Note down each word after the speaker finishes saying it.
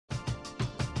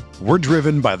We're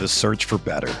driven by the search for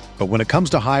better. But when it comes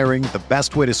to hiring, the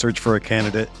best way to search for a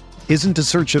candidate isn't to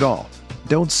search at all.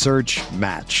 Don't search,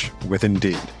 match with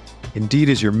Indeed. Indeed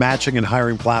is your matching and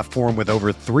hiring platform with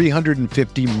over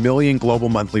 350 million global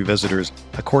monthly visitors,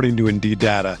 according to Indeed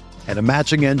data, and a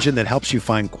matching engine that helps you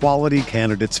find quality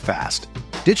candidates fast.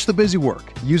 Ditch the busy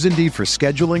work. Use Indeed for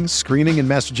scheduling, screening, and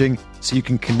messaging so you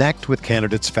can connect with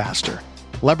candidates faster.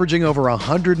 Leveraging over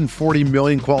 140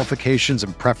 million qualifications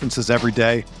and preferences every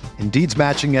day, Indeed's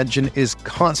matching engine is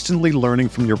constantly learning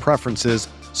from your preferences,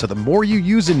 so the more you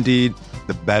use Indeed,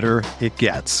 the better it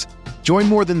gets. Join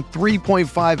more than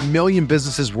 3.5 million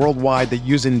businesses worldwide that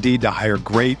use Indeed to hire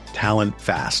great talent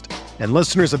fast. And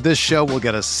listeners of this show will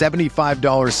get a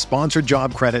 $75 sponsored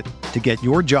job credit to get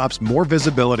your jobs more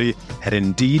visibility at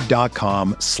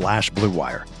Indeed.com/Blue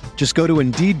Wire. Just go to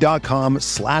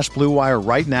Indeed.com/Blue Wire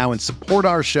right now and support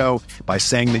our show by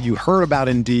saying that you heard about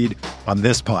Indeed on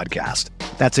this podcast.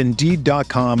 That's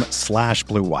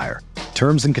Indeed.com/Blue Wire.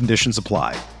 Terms and conditions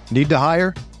apply. Need to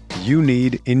hire? You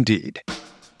need Indeed.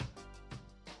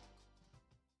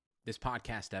 This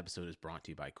podcast episode is brought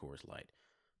to you by Coors Light.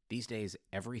 These days,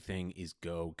 everything is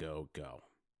go, go, go.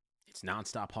 It's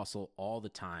nonstop hustle all the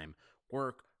time.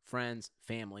 Work, friends,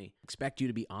 family, expect you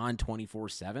to be on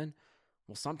 24/7.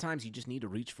 Well, sometimes you just need to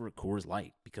reach for a Coors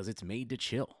Light because it's made to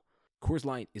chill. Coors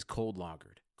Light is cold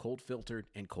lagered, cold filtered,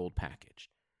 and cold packaged.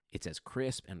 It's as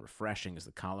crisp and refreshing as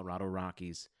the Colorado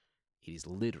Rockies. It is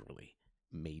literally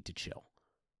made to chill.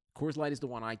 Coors Light is the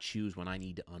one I choose when I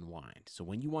need to unwind. So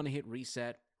when you want to hit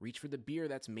reset, reach for the beer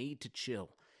that's made to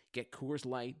chill. Get Coors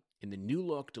Light in the new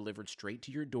look delivered straight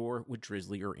to your door with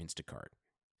Drizzly or Instacart.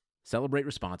 Celebrate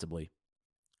responsibly.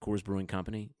 Coors Brewing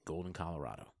Company, Golden,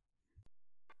 Colorado.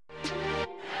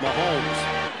 Mahomes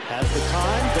has the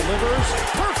time, delivers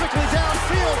perfectly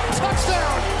downfield.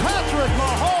 Touchdown, Patrick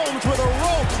Mahomes with a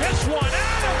rope. This one,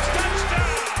 Adams,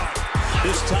 touchdown.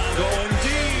 This time going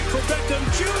deep for Beckham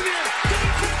Jr. Did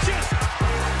he catch it?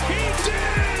 He did.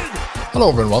 Hello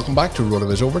everyone, welcome back to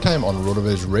RotoViz Overtime on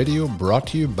RotoViz Radio, brought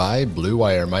to you by Blue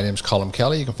Wire. My name's Colin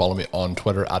Kelly. You can follow me on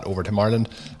Twitter at Overtime Ireland.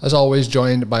 As always,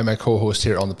 joined by my co-host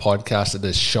here on the podcast, it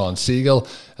is Sean Siegel,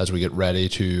 as we get ready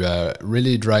to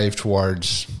really drive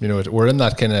towards, we're in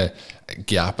that kind of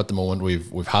gap at the moment.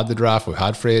 We've had the draft, we've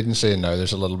had free agency, and now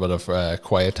there's a little bit of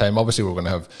quiet time. Obviously, we're going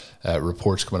to have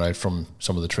reports coming out from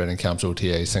some of the training camps,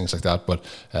 OTAs, things like that, but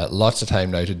lots of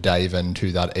time now to dive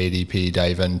into that ADP,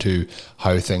 dive into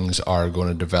how things are going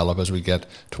to develop as we get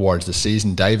towards the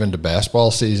season, dive into baseball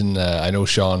season. I know,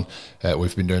 Sean,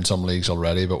 we've been doing some leagues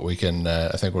already, but we can.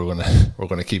 I think we're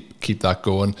going to keep that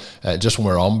going. Just when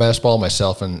we're on baseball,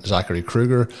 myself and Zachary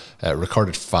Kruger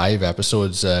recorded 5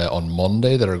 episodes on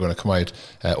Monday that are going to come out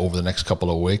over the next couple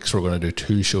of weeks. We're going to do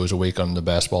 2 shows a week on the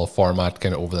baseball format,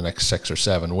 kind of over the next 6 or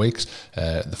 7 weeks.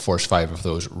 The first 5 of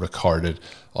those recorded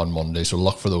on Monday, so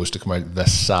look for those to come out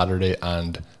this Saturday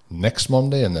and next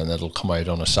Monday, and then it'll come out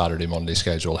on a Saturday Monday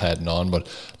schedule heading on. But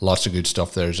lots of good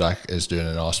stuff there. Zach is doing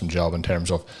an awesome job in terms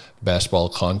of baseball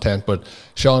content. But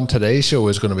Sean, today's show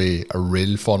is going to be a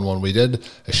real fun one. We did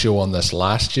a show on this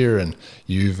last year, and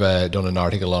you've done an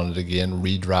article on it again,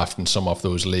 redrafting some of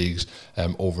those leagues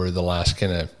over the last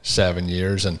kind of 7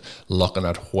 years and looking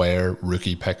at where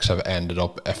rookie picks have ended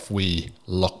up. If we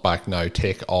look back now,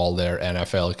 take all their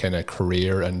NFL kind of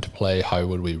career into play, how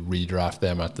would we redraft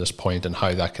them at this point and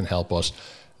how that can help us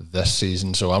this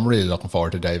season? So I'm really looking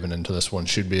forward to diving into this one.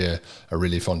 Should be a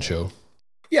really fun show.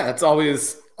 Yeah, it's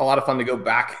always a lot of fun to go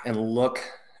back and look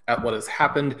at what has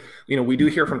happened. We do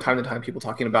hear from time to time people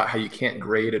talking about how you can't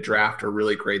grade a draft or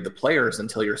really grade the players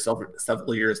until you're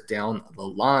several years down the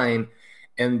line.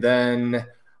 And then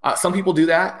some people do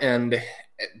that, and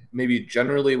maybe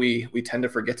generally we tend to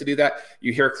forget to do that.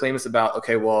 You hear claims about,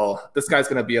 okay, well, this guy's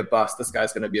going to be a bust, this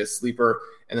guy's going to be a sleeper,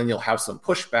 and then you'll have some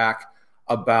pushback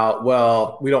about,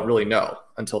 well, we don't really know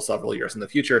until several years in the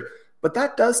future. But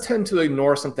that does tend to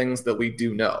ignore some things that we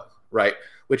do know, right?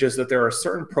 Which is that there are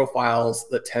certain profiles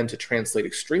that tend to translate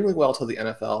extremely well to the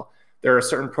NFL. There are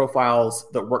certain profiles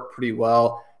that work pretty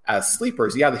well as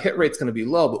sleepers. Yeah, the hit rate's going to be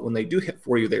low, but when they do hit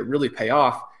for you, they really pay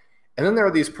off. And then there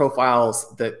are these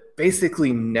profiles that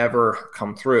basically never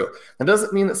come through. That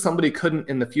doesn't mean that somebody couldn't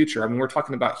in the future. I mean, we're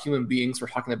talking about human beings. We're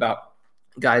talking about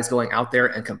guys going out there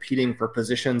and competing for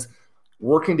positions,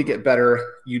 working to get better.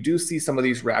 You do see some of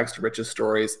these rags to riches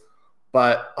stories,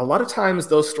 but a lot of times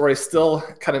those stories still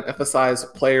kind of emphasize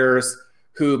players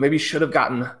who maybe should have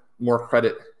gotten more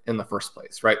credit in the first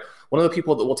place, right? One of the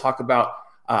people that we'll talk about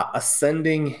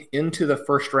ascending into the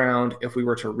first round, if we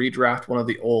were to redraft one of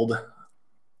the old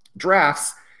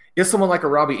drafts, is someone like a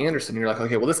Robbie Anderson. You're like,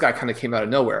 okay, well, this guy kind of came out of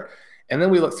nowhere. And then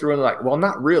we look through and like, well,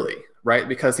 not really, right?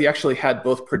 Because he actually had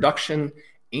both production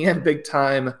and big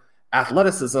time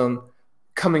athleticism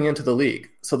coming into the league.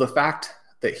 So the fact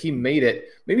that he made it,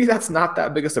 maybe that's not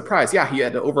that big a surprise. Yeah, he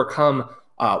had to overcome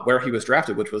where he was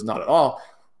drafted, which was not at all,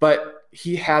 but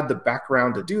he had the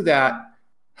background to do that.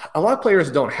 A lot of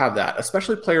players don't have that,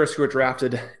 especially players who are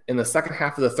drafted in the second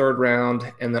half of the third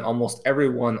round and then almost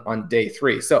everyone on day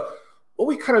 3. So what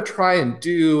we kind of try and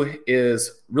do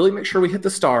is really make sure we hit the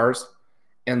stars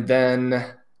and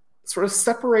then sort of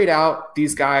separate out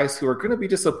these guys who are going to be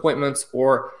disappointments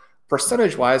or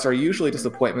percentage-wise are usually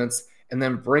disappointments, and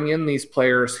then bring in these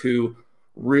players who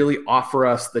really offer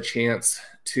us the chance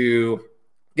to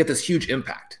get this huge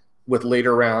impact with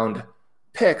later round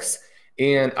picks.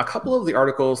 And a couple of the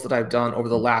articles that I've done over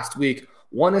the last week,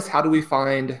 one is how do we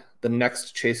find the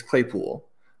next Chase Claypool,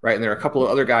 right? And there are a couple of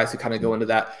other guys who kind of go into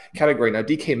that category. Now,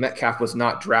 DK Metcalf was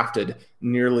not drafted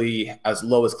nearly as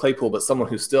low as Claypool, but someone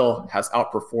who still has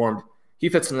outperformed. He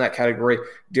fits into that category.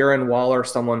 Darren Waller,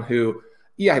 someone who,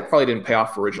 he probably didn't pay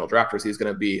off for original drafters. He's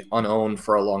going to be unowned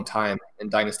for a long time in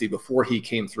Dynasty before he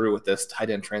came through with this tight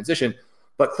end transition.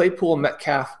 But Claypool,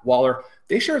 Metcalf, Waller,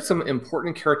 they shared some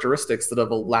important characteristics that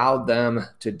have allowed them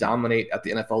to dominate at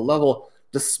the NFL level,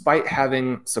 despite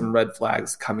having some red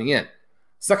flags coming in.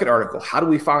 Second article, how do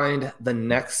we find the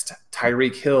next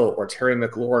Tyreek Hill or Terry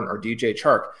McLaurin or DJ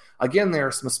Chark? Again, there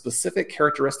are some specific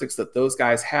characteristics that those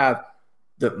guys have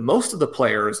that most of the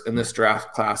players in this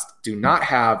draft class do not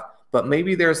have, but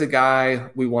maybe there's a guy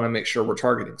we want to make sure we're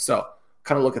targeting. So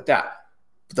kind of look at that.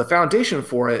 But the foundation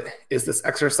for it is this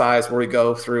exercise where we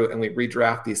go through and we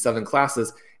redraft these 7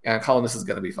 classes. And Colin, this is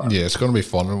going to be fun. Yeah, it's going to be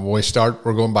fun. And when we start,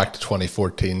 we're going back to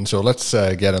 2014. So let's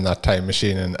get in that time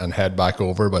machine and head back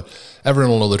over. But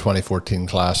everyone will know the 2014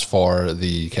 class for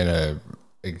the kind of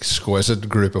exquisite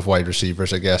group of wide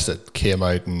receivers, I guess, that came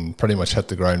out and pretty much hit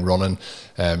the ground running.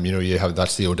 You have,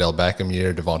 that's the Odell Beckham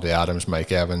year, Devontae Adams,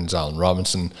 Mike Evans, Allen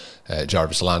Robinson,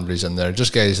 Jarvis Landry's in there.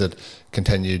 Just guys that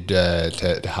continued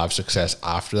to have success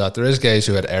after that. There is guys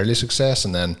who had early success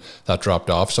and then that dropped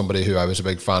off. Somebody who I was a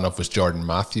big fan of was Jordan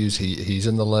Matthews. He's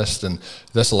in the list, and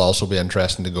this will also be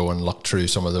interesting to go and look through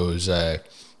some of those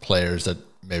players that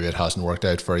maybe it hasn't worked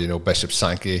out for, Bishop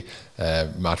Sankey,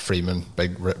 Matt Freeman,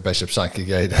 big Bishop Sankey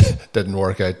guy didn't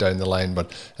work out down the line,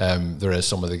 but there is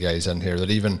some of the guys in here that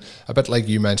even, a bit like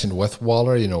you mentioned with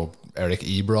Waller, Eric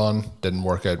Ebron didn't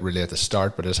work out really at the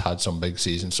start, but has had some big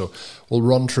seasons. So we'll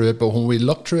run through it. But when we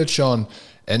look through it, Sean,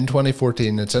 in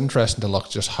 2014, it's interesting to look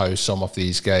just how some of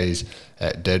these guys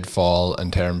did fall in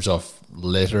terms of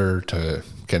later to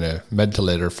kind of mid to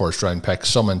later first round picks,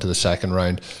 some into the second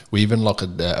round. We even look at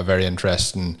a very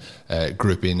interesting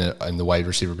grouping in the wide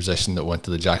receiver position that went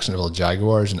to the Jacksonville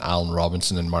Jaguars, and Allen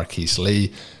Robinson and Marquise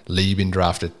Lee. Lee being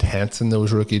drafted 10th in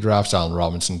those rookie drafts, Allen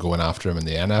Robinson going after him in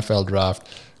the NFL draft,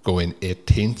 going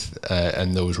 18th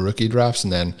in those rookie drafts,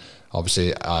 and then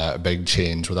obviously a big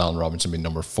change with Allen Robinson being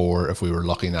number 4 if we were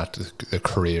looking at the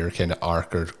career kind of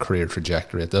arc or career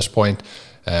trajectory at this point.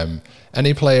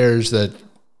 Any players that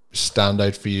stand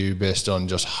out for you based on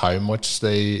just how much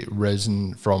they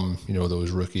risen from those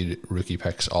rookie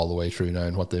picks all the way through now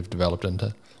and what they've developed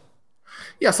into?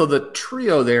 Yeah, so the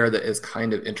trio there that is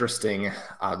kind of interesting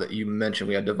that you mentioned,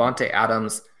 we had Devontae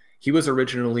Adams. He was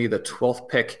originally the 12th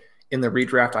pick in the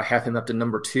redraft. I have him up to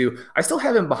number 2. I still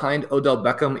have him behind Odell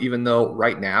Beckham, even though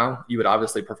right now you would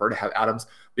obviously prefer to have Adams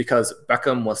because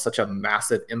Beckham was such a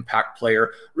massive impact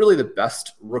player, really the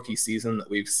best rookie season that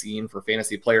we've seen for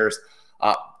fantasy players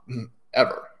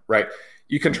ever, right?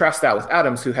 You contrast that with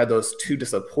Adams, who had those 2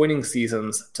 disappointing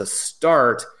seasons to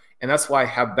start, and that's why I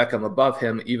have Beckham above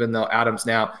him, even though Adams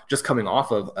now just coming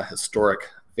off of a historic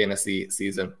fantasy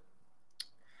season.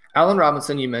 Allen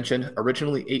Robinson, you mentioned,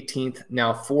 originally 18th,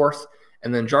 now 4th,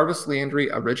 and then Jarvis Landry,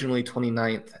 originally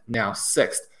 29th, now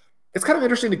 6th. It's kind of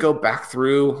interesting to go back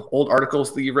through old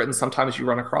articles that you've written. Sometimes you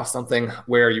run across something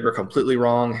where you were completely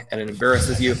wrong and it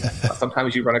embarrasses you.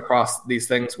 Sometimes you run across these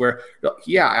things where,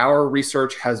 our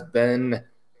research has been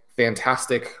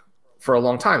fantastic for a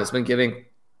long time. It's been giving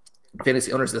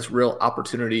fantasy owners this real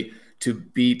opportunity to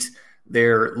beat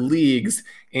their leagues.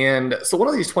 And so one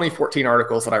of these 2014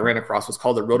 articles that I ran across was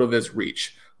called the RotoViz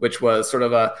Reach, which was sort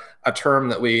of a term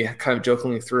that we kind of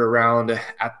jokingly threw around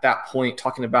at that point,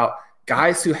 talking about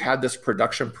guys who had this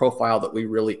production profile that we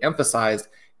really emphasized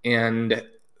and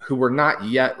who were not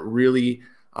yet really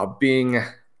being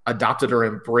adopted or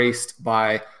embraced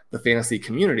by the fantasy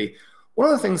community. One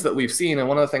of the things that we've seen, and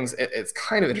one of the things, it's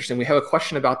kind of interesting, we have a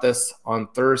question about this on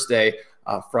Thursday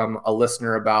from a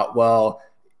listener about,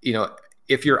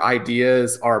 if your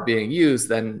ideas are being used,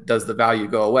 then does the value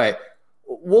go away?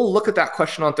 We'll look at that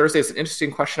question on Thursday. It's an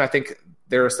interesting question. I think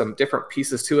there are some different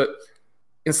pieces to it.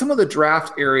 In some of the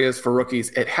draft areas for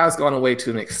rookies, it has gone away to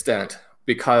an extent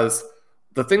because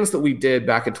the things that we did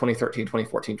back in 2013,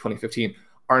 2014, 2015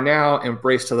 are now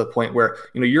embraced to the point where,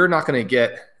 you're not going to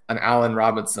get an Allen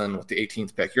Robinson with the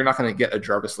 18th pick. You're not going to get a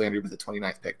Jarvis Landry with the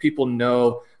 29th pick. People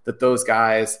know that those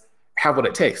guys have what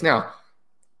it takes. Now,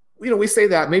 we say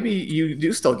that maybe you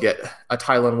do still get a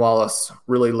Tylan Wallace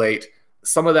really late.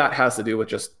 Some of that has to do with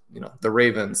just, the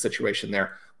Ravens situation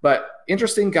there. But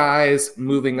interesting guys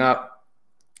moving up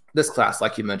this class,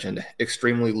 like you mentioned,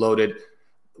 extremely loaded.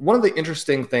 One of the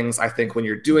interesting things I think when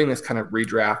you're doing this kind of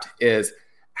redraft is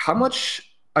how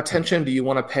much attention do you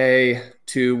want to pay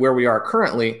to where we are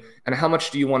currently, and how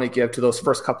much do you want to give to those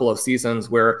first couple of seasons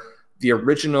where the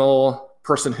original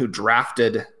person who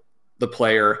drafted the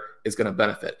player is going to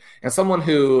benefit. And someone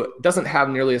who doesn't have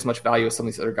nearly as much value as some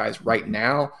of these other guys right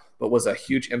now, but was a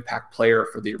huge impact player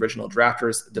for the original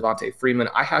drafters, Devontae Freeman.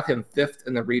 I have him 5th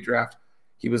in the redraft.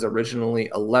 He was originally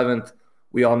 11th.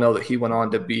 We all know that he went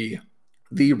on to be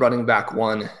the running back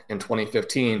 1 in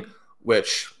 2015,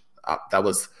 which that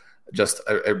was just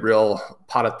a real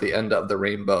pot at the end of the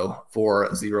rainbow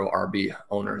for zero RB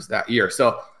owners that year.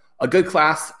 So a good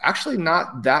class, actually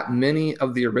not that many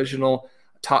of the original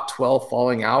top 12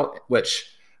 falling out, which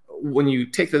when you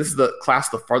take this is the class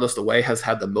the farthest away has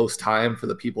had the most time for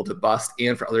the people to bust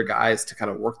and for other guys to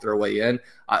kind of work their way in.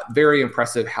 Very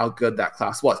impressive how good that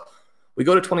class was. We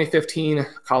go to 2015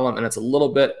 column, and it's a little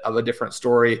bit of a different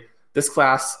story. This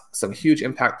class, some huge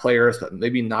impact players, but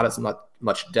maybe not as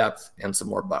much depth and some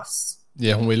more busts.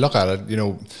 Yeah, when we look at it,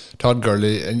 Todd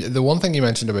Gurley, and the one thing you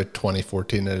mentioned about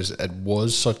 2014 is it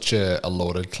was such a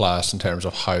loaded class in terms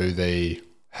of how they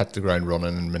hit the ground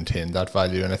running and maintained that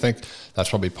value. And I think that's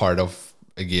probably part of,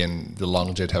 again, the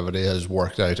longevity has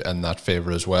worked out in that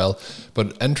favour as well. But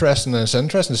it's interesting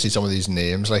to see some of these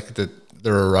names, like that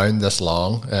they're around this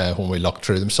long when we look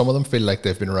through them. Some of them feel like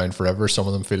they've been around forever. Some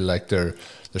of them feel like they're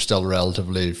still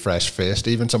relatively fresh-faced.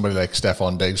 Even somebody like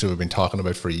Stephon Diggs, who we've been talking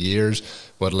about for years,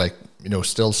 but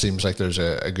still seems like there's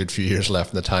a good few years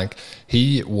left in the tank.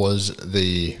 He was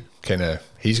the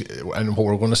and what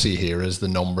we're going to see here is the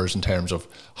numbers in terms of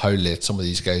how late some of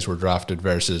these guys were drafted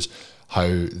versus how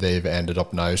they've ended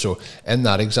up now. So in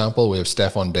that example, we have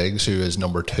Stephon Diggs, who is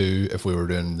number 2 if we were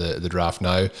doing the draft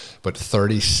now, but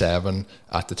 37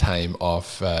 at the time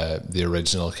of the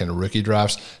original kind of rookie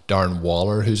drafts. Darren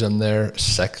Waller, who's in there,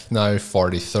 6th now,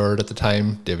 43rd at the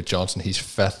time. David Johnson, he's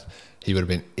 5th. He would have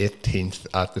been 18th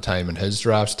at the time in his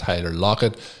drafts. Tyler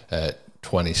Lockett,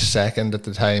 22nd at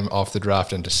the time of the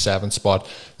draft into 7th spot.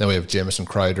 Then we have Jamison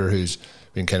Crowder, who's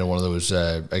been kind of one of those,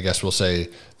 I guess we'll say,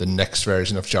 the next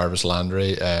version of Jarvis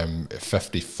Landry,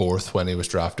 54th when he was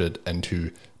drafted into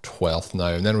 12th now.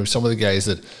 And then we have some of the guys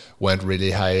that went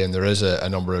really high, and there is a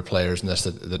number of players in this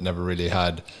that never really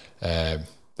had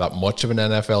that much of an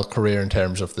NFL career in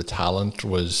terms of the talent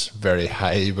was very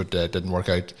high, but didn't work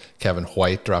out. Kevin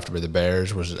White, drafted by the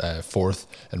Bears, was 4th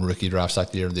in rookie drafts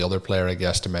that year. The other player, I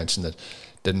guess, to mention that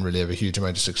didn't really have a huge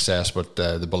amount of success, but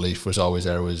the belief was always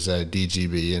there, was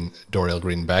DGB and Dorial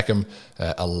Green-Beckham,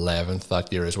 11th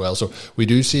that year as well. So we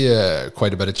do see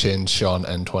quite a bit of change, Sean,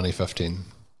 in 2015.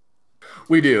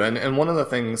 We do, and one of the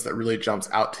things that really jumps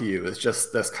out to you is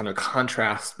just this kind of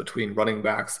contrast between running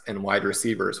backs and wide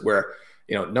receivers, where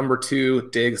number 2,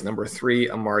 Diggs, number 3,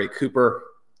 Amari Cooper,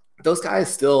 those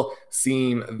guys still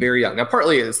seem very young. Now,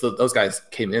 partly it's that those guys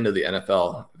came into the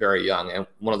NFL very young, and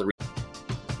one of the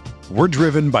We're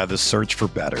driven by the search for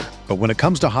better. But when it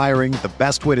comes to hiring, the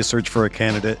best way to search for a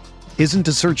candidate isn't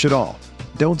to search at all.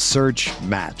 Don't search,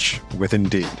 match with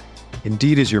Indeed.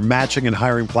 Indeed is your matching and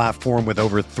hiring platform with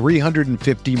over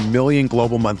 350 million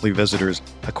global monthly visitors,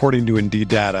 according to Indeed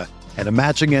data, and a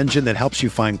matching engine that helps you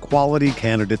find quality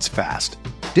candidates fast.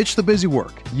 Ditch the busy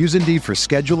work. Use Indeed for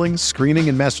scheduling, screening,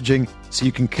 and messaging so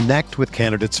you can connect with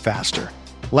candidates faster.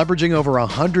 Leveraging over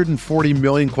 140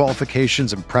 million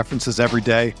qualifications and preferences every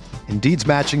day, Indeed's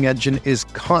matching engine is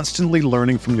constantly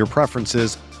learning from your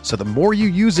preferences, so the more you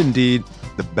use Indeed,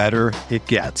 the better it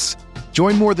gets.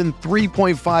 Join more than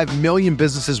 3.5 million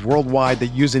businesses worldwide that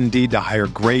use Indeed to hire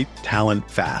great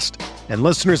talent fast. And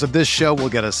listeners of this show will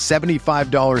get a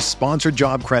 $75 sponsored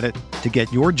job credit to get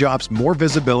your jobs more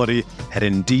visibility at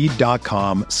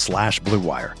Indeed.com/Blue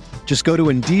Wire. Just go to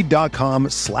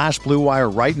Indeed.com/Blue Wire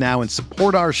right now and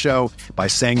support our show by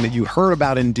saying that you heard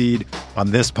about Indeed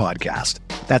on this podcast.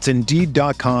 That's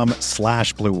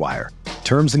Indeed.com/Blue Wire.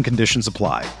 Terms and conditions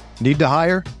apply. Need to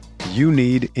hire? You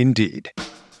need Indeed.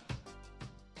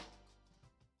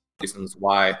 Reasons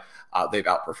why they've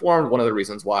outperformed, one of the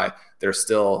reasons why they're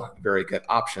still very good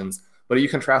options. But you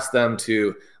contrast them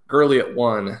to Gurley at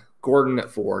 1, Gordon at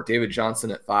 4, David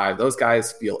Johnson at 5. Those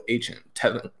guys feel ancient.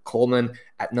 Tevin Coleman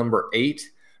at number 8,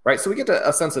 right? So we get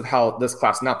a sense of how this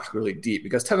class not particularly deep,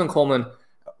 because Tevin Coleman,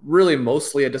 really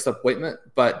mostly a disappointment,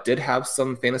 but did have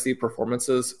some fantasy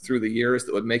performances through the years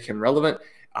that would make him relevant.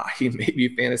 He may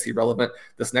be fantasy relevant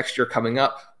this next year coming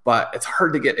up, but it's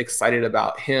hard to get excited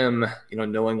about him,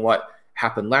 knowing what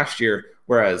happened last year,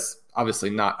 whereas obviously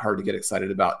not hard to get excited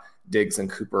about Diggs and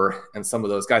Cooper and some of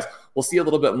those guys. We'll see a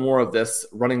little bit more of this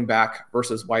running back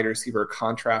versus wide receiver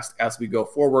contrast as we go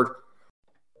forward.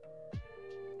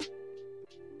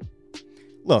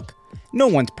 Look, no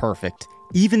one's perfect.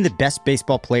 Even the best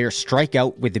baseball players strike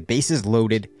out with the bases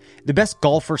loaded. The best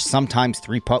golfers sometimes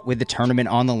three-putt with the tournament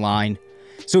on the line.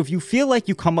 So if you feel like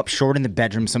you come up short in the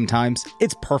bedroom sometimes,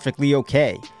 it's perfectly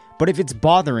okay. But if it's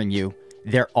bothering you,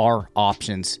 there are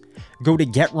options. Go to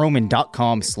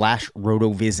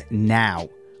GetRoman.com/RotoViz now.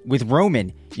 With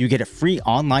Roman, you get a free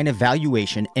online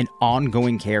evaluation and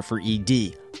ongoing care for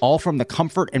ED, all from the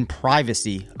comfort and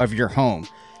privacy of your home.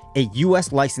 A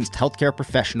U.S. licensed healthcare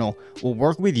professional will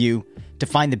work with you to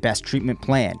find the best treatment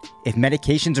plan. If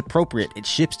medication's appropriate, it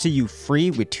ships to you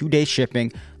free with 2-day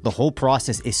shipping. The whole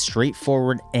process is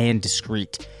straightforward and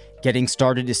discreet. Getting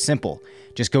started is simple.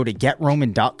 Just go to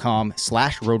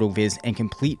GetRoman.com/RotoViz and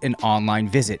complete an online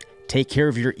visit. Take care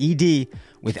of your ED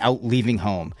without leaving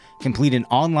home. Complete an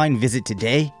online visit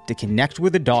today to connect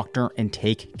with a doctor and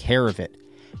take care of it.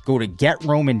 Go to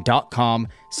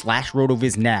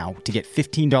GetRoman.com/RotoViz now to get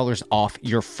 $15 off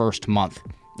your first month.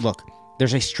 Look,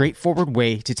 there's a straightforward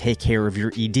way to take care of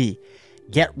your ED.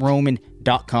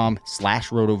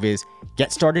 GetRoman.com/RotoViz.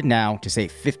 Get started now to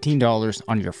save $15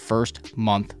 on your first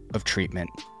month of treatment.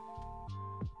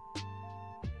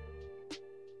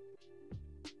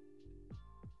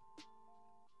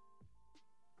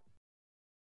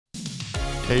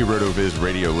 Hey, RotoViz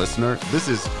radio listener, this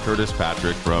is Curtis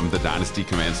Patrick from the Dynasty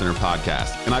Command Center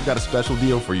podcast, and I've got a special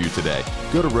deal for you today.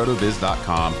 Go to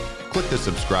rotoviz.com, click the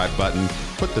subscribe button,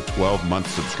 put the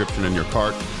 12-month subscription in your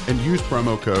cart, and use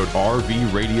promo code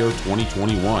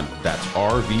RVRadio2021. That's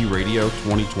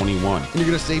RVRadio2021, and you're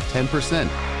going to save 10%.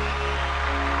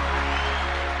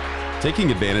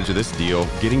 Taking advantage of this deal,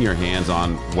 getting your hands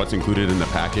on what's included in the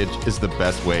package is the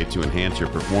best way to enhance your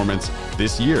performance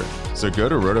this year. So go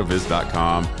to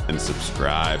rotoviz.com and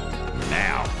subscribe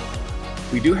now.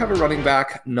 We do have a running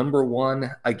back number 1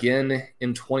 again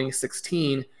in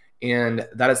 2016, and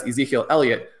that is Ezekiel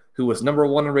Elliott, who was number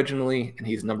 1 originally, and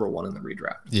he's number 1 in the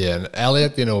redraft. Yeah, and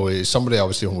Elliott, is somebody,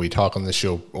 obviously, when we talk on the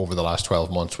show over the last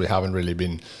 12 months, we haven't really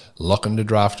been looking to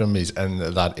draft him. He's in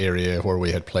that area where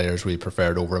we had players we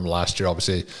preferred over him last year.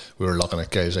 Obviously, we were looking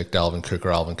at guys like Dalvin Cook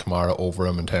or Alvin Kamara over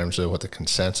him in terms of what the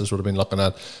consensus would have been looking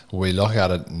at. When we look at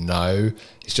it now,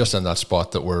 he's just in that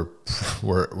spot that we're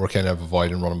kind of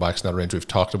avoiding running backs in that range. We've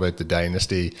talked about the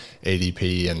dynasty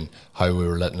ADP and how we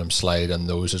were letting him slide on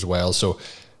those as well. So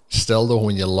still, though,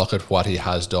 when you look at what he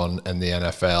has done in the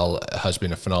NFL, has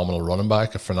been a phenomenal running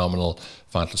back, a phenomenal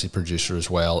fantasy producer as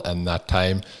well in that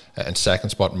time. In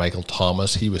second spot, Michael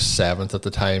Thomas. He was 7th at the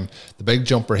time. The big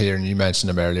jumper here, and you mentioned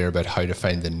him earlier about how to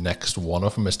find the next one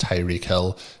of them, is Tyreek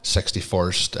Hill,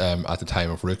 61st at the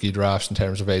time of rookie drafts in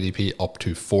terms of ADP, up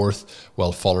to 4th.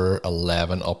 Will Fuller,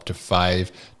 11, up to 5.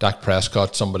 Dak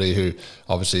Prescott, somebody who,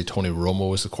 obviously, Tony Romo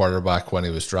was the quarterback when he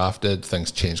was drafted.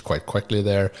 Things changed quite quickly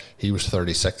there. He was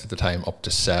 36th at the time, up to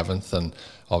 7th, and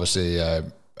obviously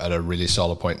at a really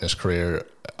solid point in his career.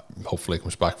 Hopefully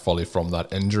comes back fully from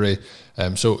that injury.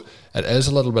 So it is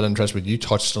a little bit interesting, but you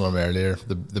touched on him earlier.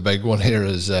 The big one here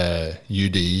is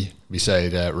UD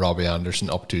beside Robbie Anderson,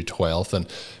 up to 12th. And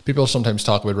people sometimes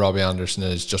talk about Robbie Anderson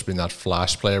as just being that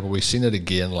flash player, but we've seen it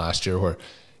again last year where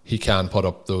he can put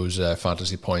up those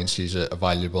fantasy points. He's a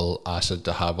valuable asset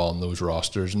to have on those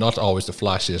rosters. Not always the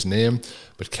flashiest name,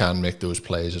 but can make those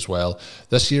plays as well.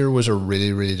 This year was a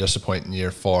really, really disappointing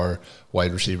year for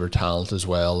wide receiver talent as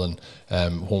well. And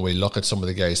when we look at some of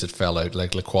the guys that fell out,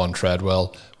 like Laquan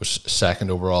Treadwell was 2nd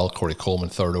overall, Corey Coleman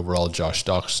 3rd overall, Josh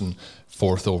Doctson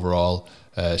 4th overall.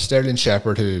 Sterling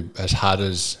Shepard, who has had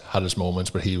his moments,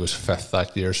 but he was 5th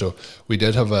that year. So we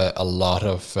did have a lot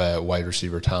of wide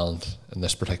receiver talent in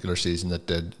this particular season that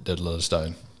did let us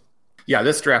down. Yeah,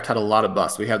 this draft had a lot of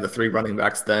busts. We had the 3 running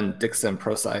backs then, Dixon,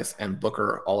 Procise, and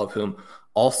Booker, all of whom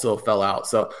also fell out.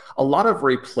 So a lot of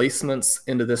replacements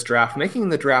into this draft, making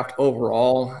the draft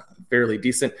overall fairly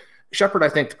decent. Shepard, I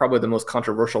think, probably the most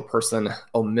controversial person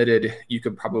omitted. You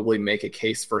could probably make a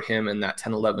case for him in that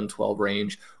 10, 11, 12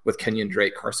 range with Kenyon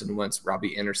Drake, Carson Wentz,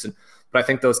 Robbie Anderson. But I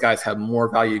think those guys have more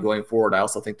value going forward. I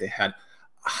also think they had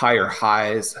higher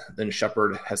highs than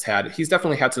Shepard has had. He's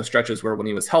definitely had some stretches where when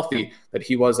he was healthy that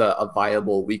he was a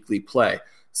viable weekly play.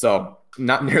 So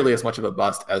not nearly as much of a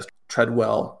bust as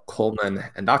Treadwell, Coleman,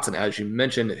 and Dotson, as you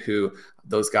mentioned, who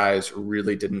those guys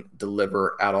really didn't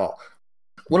deliver at all.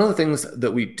 One of the things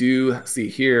that we do see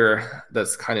here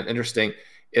that's kind of interesting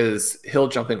is Hill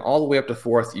jumping all the way up to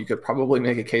 4th. You could probably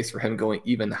make a case for him going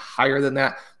even higher than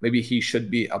that. Maybe he should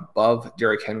be above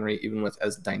Derrick Henry, even with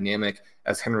as dynamic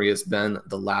as Henry has been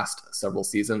the last several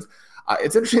seasons.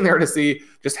 It's interesting there to see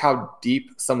just how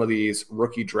deep some of these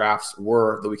rookie drafts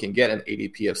were that we can get an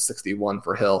ADP of 61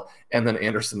 for Hill, and then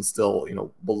Anderson still,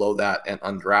 below that and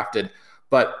undrafted.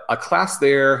 But a class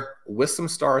there with some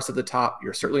stars at the top.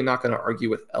 You're certainly not going to argue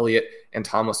with Elliott and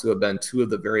Thomas, who have been two of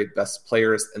the very best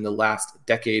players in the last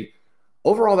decade.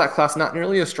 Overall, that class not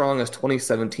nearly as strong as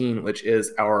 2017, which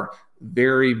is our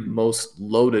very most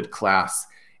loaded class.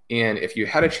 And if you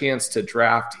had a chance to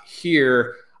draft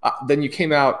here, then you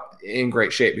came out in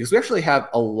great shape, because we actually have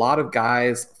a lot of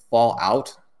guys fall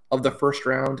out of the first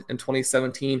round in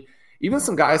 2017, even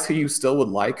some guys who you still would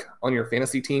like on your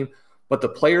fantasy team. But the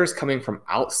players coming from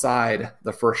outside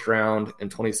the first round in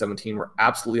 2017 were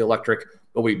absolutely electric.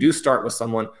 But we do start with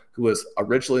someone who was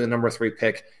originally the number 3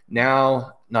 pick,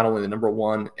 now not only the number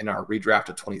 1 in our redraft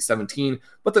of 2017,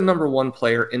 but the number 1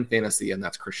 player in fantasy, and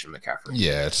that's Christian McCaffrey.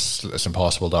 Yeah, it's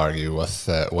impossible to argue with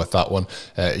that one.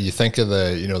 You think of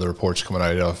the reports coming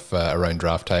out of around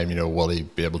draft time. Will he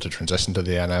be able to transition to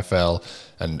the NFL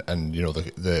and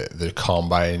the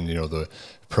combine, the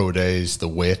pro days, the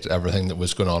weight, everything that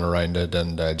was going on around it,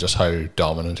 and just how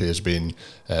dominant he has been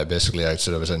basically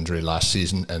outside of his injury last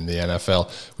season in the NFL.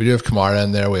 We do have Kamara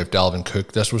in there. We have Dalvin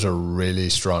Cook. This was a really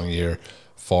strong year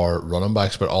for running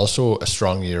backs, but also a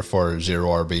strong year for zero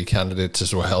RB candidates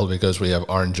as well, because we have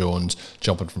Aaron Jones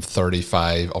jumping from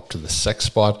 35 up to the 6th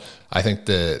spot. I think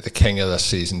the king of this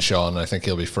season, Sean, I think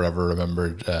he'll be forever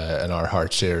remembered in our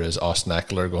hearts here, is Austin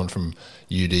Eckler going from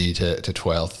UD to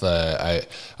 12th.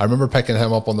 I remember picking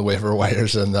him up on the waiver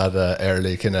wires in that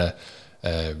early kind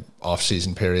of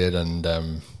off-season period,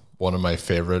 and one of my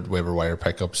favourite waiver wire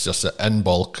pickups, just in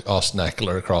bulk, Austin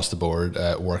Eckler across the board,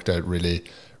 worked out really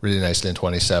nicely in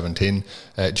 2017.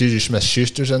 Juju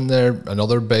Smith-Schuster's in there.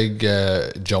 Another big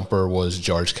jumper was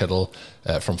George Kittle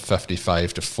from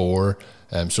 55 to 4.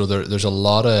 So there's a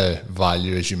lot of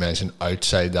value, as you mentioned,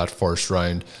 outside that first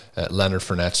round. Leonard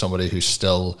Fournette, somebody who's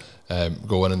still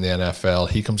going in the NFL,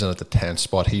 he comes in at the 10th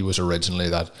spot. He was originally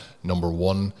that number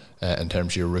 1 in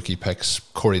terms of your rookie picks.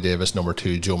 Corey Davis, number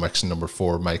 2. Joe Mixon, number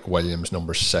 4. Mike Williams,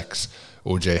 number 6.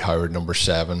 OJ Howard, number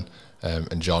 7.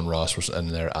 And John Ross was in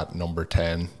there at number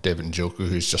 10. David Njoku,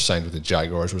 who's just signed with the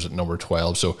Jaguars, was at number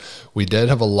 12. So we did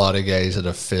have a lot of guys that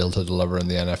have failed to deliver in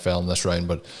the NFL in this round.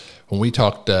 But when we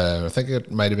talked, I think it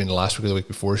might have been last week or the week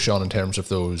before, Sean, in terms of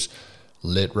those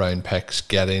late round picks,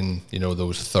 getting,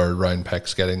 those 3rd round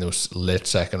picks, getting those late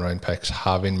 2nd round picks,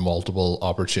 having multiple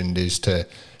opportunities to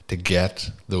get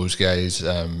those guys.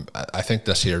 I think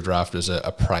this year draft is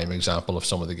a prime example of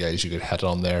some of the guys you could hit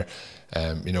on there.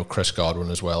 Chris Godwin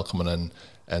as well, coming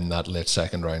in that late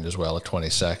 2nd round as well at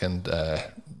 22nd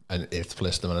and 8th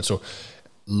place at the minute. So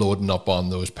loading up on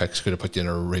those picks could have put you in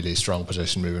a really strong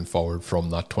position moving forward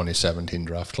from that 2017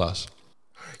 draft class.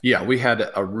 Yeah, we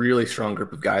had a really strong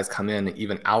group of guys come in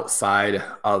even outside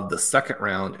of the 2nd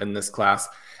round in this class.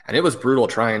 And it was brutal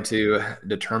trying to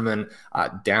determine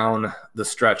down the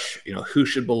stretch, who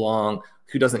should belong,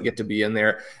 who doesn't get to be in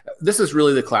there. This is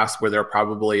really the class where there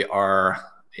probably are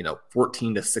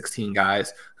 14 to 16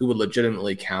 guys who would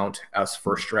legitimately count as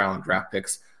first round draft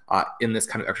picks in this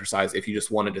kind of exercise. If you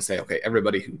just wanted to say, okay,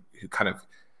 everybody who kind of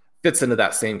fits into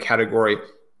that same category.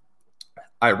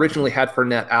 I originally had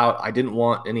Fournette out. I didn't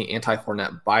want any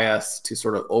anti-Fournette bias to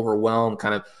sort of overwhelm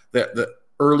kind of the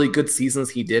early good seasons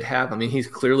he did have. I mean, he's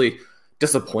clearly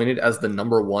disappointed as the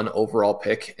number 1 overall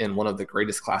pick in one of the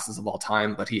greatest classes of all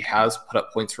time, but he has put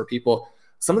up points for people.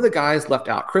 Some of the guys left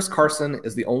out. Chris Carson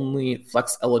is the only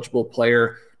flex-eligible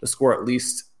player to score at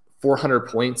least 400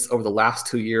 points over the last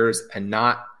 2 years and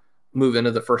not move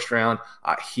into the first round.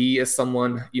 He is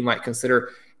someone you might consider.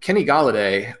 Kenny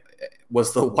Golladay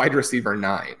was the wide receiver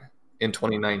 9 in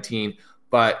 2019,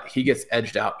 but he gets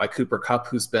edged out by Cooper Kupp,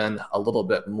 who's been a little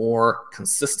bit more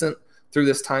consistent through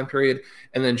this time period.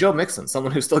 And then Joe Mixon,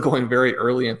 someone who's still going very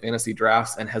early in fantasy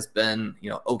drafts and has been,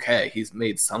 okay. He's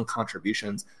made some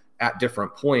contributions at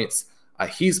different points.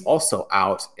 He's also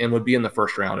out and would be in the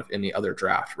first round of any other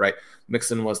draft, right?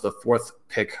 Mixon was the 4th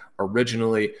pick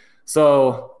originally.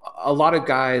 So a lot of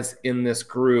guys in this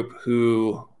group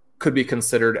who could be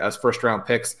considered as first round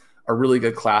picks, a really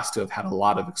good class to have had a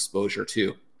lot of exposure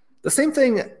to. The same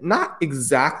thing, not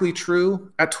exactly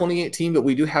true at 2018, but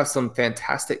we do have some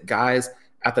fantastic guys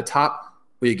at the top.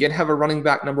 We again have a running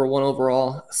back number 1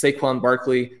 overall, Saquon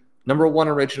Barkley, number 1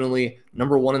 originally,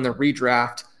 number 1 in the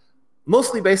redraft,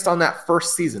 mostly based on that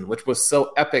first season, which was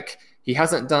so epic. He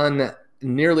hasn't done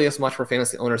nearly as much for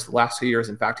fantasy owners the last 2 years.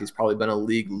 In fact, he's probably been a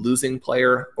league losing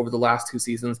player over the last 2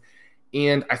 seasons.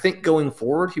 And I think going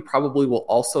forward, he probably will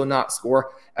also not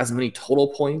score as many total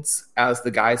points as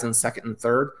the guys in second and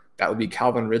third. That would be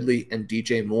Calvin Ridley and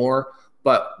DJ Moore.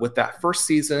 But with that first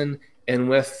season and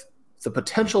with the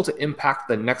potential to impact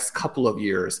the next couple of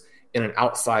years in an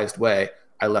outsized way,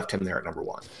 I left him there at number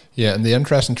 1. Yeah, and the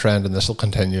interesting trend, and this will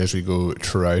continue as we go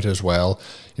throughout as well,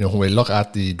 when we look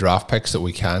at the draft picks that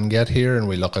we can get here and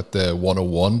we look at the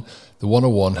 101, the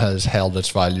 101 has held its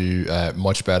value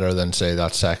much better than, say,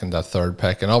 that second, that third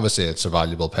pick. And obviously it's a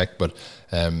valuable pick, but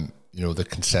the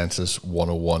consensus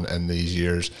 101 in these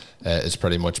years is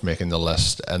pretty much making the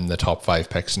list in the top 5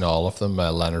 picks in all of them.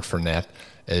 Leonard Fournette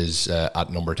is at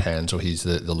number 10, so he's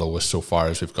the lowest so far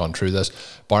as we've gone through this.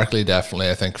 Barkley definitely,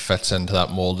 I think, fits into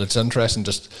that mold. It's interesting,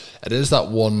 it is that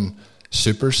one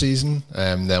super season,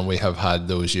 then we have had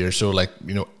those years. So,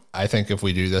 I think if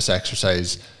we do this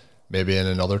exercise maybe in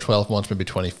another 12 months, maybe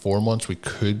 24 months, we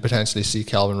could potentially see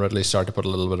Calvin Ridley start to put a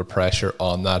little bit of pressure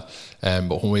on that.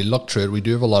 But when we look through it, we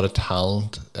do have a lot of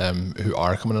talent who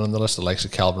are coming in on the list, the likes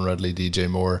of Calvin Ridley, DJ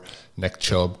Moore, Nick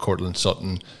Chubb, Cortland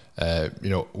Sutton.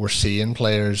 We're seeing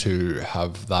players who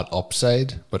have that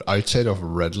upside, but outside of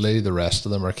Ridley, the rest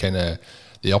of them are kind of,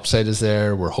 the upside is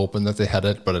there. We're hoping that they hit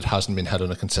it, but it hasn't been hit on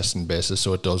a consistent basis.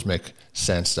 So it does make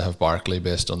sense to have Barkley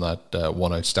based on that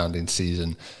one outstanding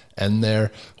season in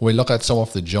there. When we look at some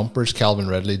of the jumpers, Calvin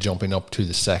Ridley jumping up to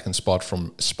the second spot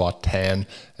from spot 10,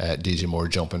 DJ Moore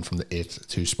jumping from the 8th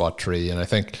to spot 3, and I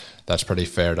think that's pretty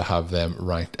fair to have them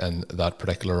ranked in that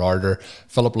particular order.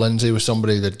 Philip Lindsay was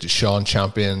somebody that Sean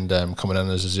championed coming in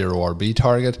as a 0 RB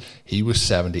target. He was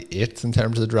 78th in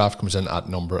terms of the draft, comes in at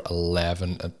number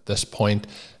 11 at this point.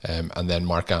 And then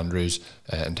Mark Andrews,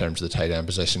 in terms of the tight end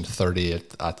position,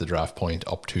 38th at the draft point,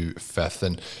 up to 5th.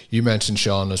 And you mentioned,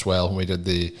 Sean, as well, when we did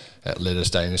the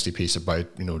latest Dynasty piece about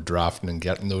drafting and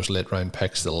getting those late round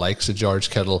picks, the likes of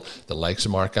George Kittle, the likes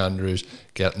of Mark Andrews,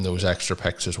 getting those extra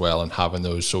picks as well and having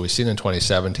those. So we've seen in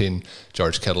 2017,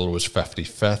 George Kittle was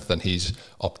 55th, and he's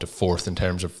up to 4th in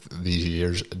terms of these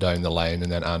years down the line.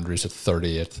 And then Andrews at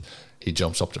 38th. He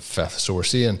jumps up to 5th. So we're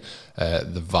seeing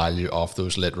the value of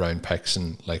those late round picks.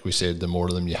 And like we said, the more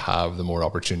of them you have, the more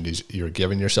opportunities you're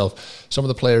giving yourself. Some of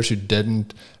the players who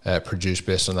didn't produce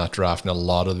based on that draft, and a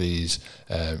lot of these,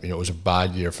 it was a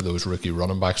bad year for those rookie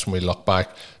running backs when we look back.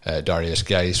 Darius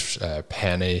Geis,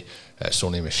 Penny,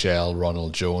 Sony Michel,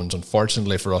 Ronald Jones.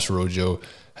 Unfortunately for us, Rojo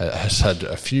has had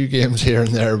a few games here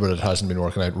and there, but it hasn't been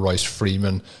working out. Royce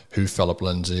Freeman, who Philip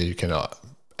Lindsay cannot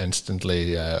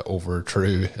instantly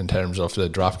overthrew in terms of the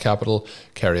draft capital,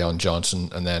 Kerryon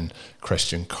Johnson, and then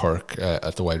Christian Kirk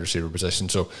at the wide receiver position.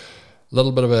 So a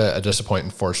little bit of a disappointing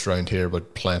first round here,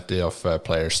 but plenty of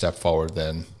players step forward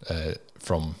then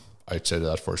from outside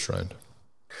of that first round.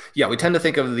 Yeah, we tend to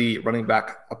think of the running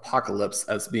back apocalypse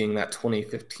as being that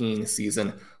 2015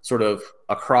 season sort of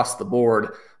across the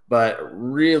board, but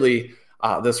really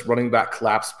this running back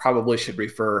collapse probably should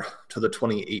refer to the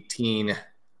 2018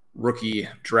 rookie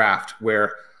draft,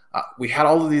 where we had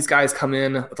all of these guys come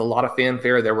in with a lot of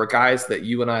fanfare. There were guys that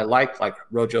you and I liked, like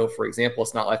Rojo, for example.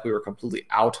 It's not like we were completely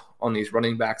out on these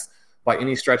running backs by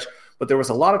any stretch, but there was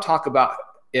a lot of talk about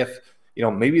if,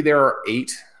 maybe there are 8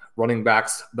 running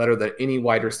backs better than any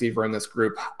wide receiver in this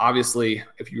group. Obviously,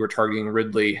 if you were targeting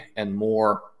Ridley and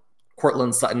Moore,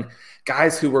 Cortland Sutton,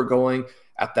 guys who were going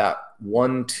at that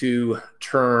 1-2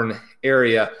 turn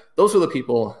area, those are the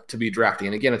people to be drafting.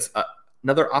 And again, it's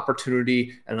another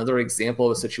opportunity, another example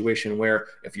of a situation where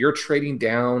if you're trading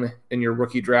down in your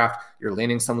rookie draft, you're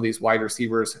landing some of these wide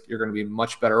receivers, you're going to be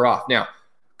much better off. Now,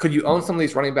 could you own some of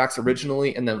these running backs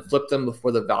originally and then flip them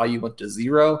before the value went to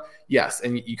 0? Yes,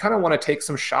 and you kind of want to take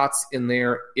some shots in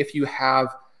there if you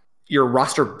have your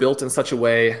roster built in such a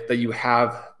way that you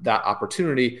have that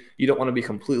opportunity. You don't want to be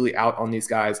completely out on these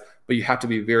guys, but you have to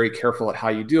be very careful at how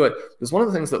you do it. Because one of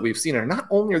the things that we've seen are not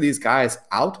only are these guys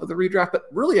out of the redraft, but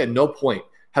really at no point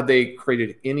have they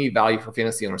created any value for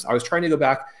fantasy owners. I was trying to go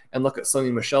back and look at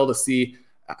Sony Michel to see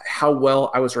how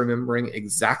well I was remembering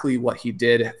exactly what he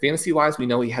did. Fantasy-wise, we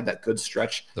know he had that good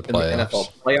stretch in the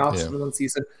NFL playoffs in one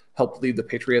season, helped lead the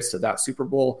Patriots to that Super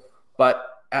Bowl.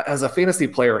 But as a fantasy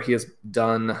player, he has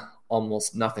done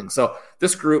almost nothing. So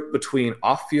this group, between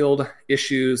off-field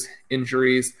issues,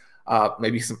 injuries,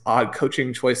 maybe some odd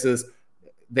coaching choices,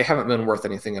 they haven't been worth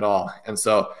anything at all. And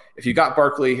so if you got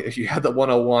Barkley, if you had the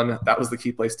 101, that was the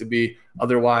key place to be.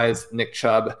 Otherwise, Nick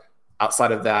Chubb,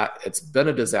 outside of that, it's been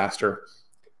a disaster.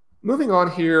 Moving on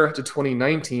here to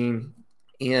 2019,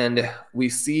 and we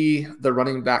see the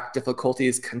running back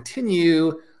difficulties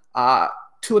continue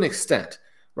to an extent,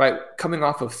 right? Coming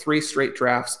off of 3 straight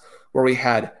drafts where we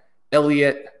had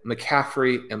Elliott,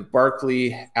 McCaffrey, and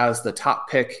Barkley as the top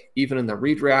pick, even in the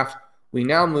redraft. We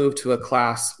now move to a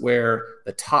class where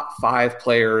the top 5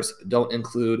 players don't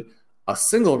include a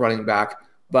single running back,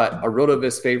 but a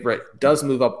RotoViz favorite does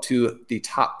move up to the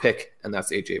top pick, and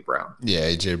that's A.J. Brown. Yeah,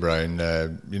 A.J. Brown,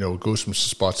 goes from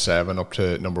spot 7 up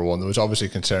to number 1. There was obviously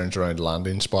concerns around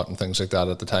landing spot and things like that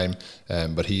at the time,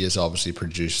 but he has obviously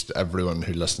produced. Everyone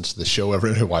who listens to the show,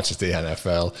 everyone who watches the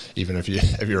NFL, even if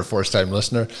you're a first-time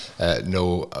listener,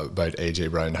 know about A.J.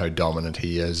 Brown, how dominant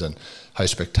he is and how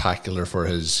spectacular for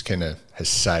his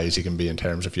size he can be in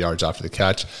terms of yards after the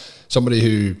catch. Somebody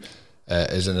who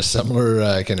is in a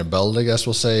similar kind of build, I guess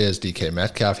we'll say, as DK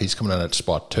Metcalf. He's coming in at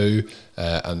spot 2,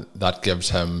 and that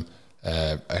gives him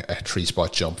a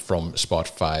 3-spot jump from spot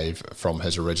 5 from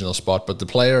his original spot. But the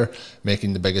player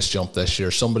making the biggest jump this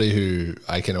year, somebody who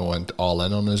I kind of went all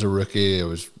in on as a rookie, I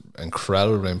was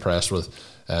incredibly impressed with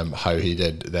how he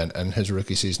did then in his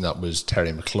rookie season. That was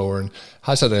Terry McLaurin.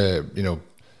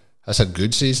 Has had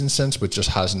good seasons since, but just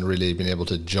hasn't really been able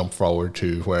to jump forward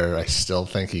to where I still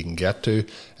think he can get to.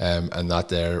 And that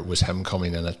there was him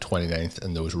coming in at 29th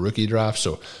in those rookie drafts.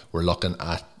 So we're looking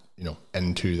at,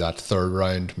 into that 3rd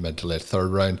round, mid to late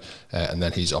 3rd round. And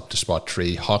then he's up to spot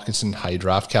 3. Hawkinson, high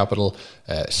draft capital,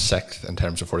 6th in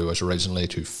terms of where he was originally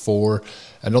to 4.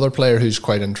 Another player who's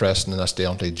quite interesting, and that's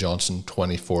Deontay Johnson,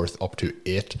 24th up to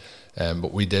 8.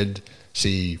 But we did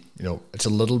see, it's a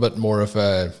little bit more of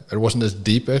it wasn't as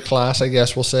deep a class, I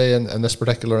guess we'll say, in this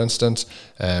particular instance.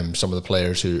 Some of the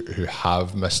players who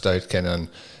have missed out kind of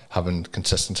having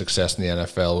consistent success in the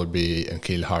NFL would be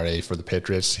N'Keal Harry for the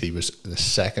Patriots. He was the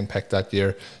 2nd pick that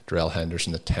year. Darrell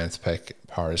Henderson, the 10th pick.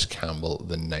 Paris Campbell,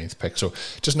 the 9th pick. So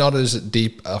just not as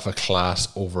deep of a class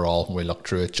overall when we look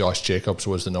through it. Josh Jacobs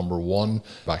was the number 1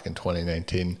 back in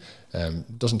 2019.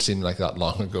 Doesn't seem like that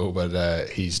long ago, but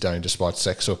he's down to spot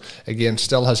 6. So again,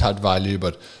 still has had value,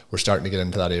 but we're starting to get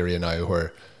into that area now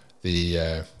where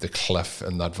the cliff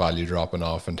and that value dropping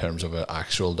off in terms of an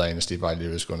actual dynasty value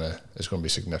is going to be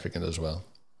significant as well.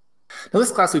 Now,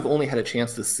 this class we've only had a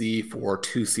chance to see for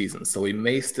 2 seasons, so we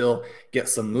may still get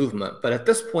some movement. But at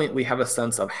this point, we have a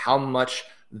sense of how much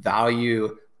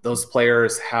value those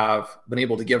players have been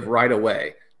able to give right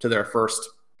away to their first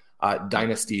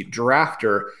dynasty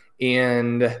drafter.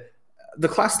 And the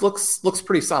class looks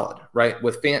pretty solid, right?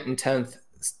 With Fant in 10th,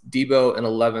 Debo in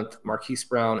 11th, Marquise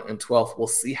Brown in 12th. We'll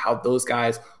see how those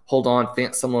guys hold on.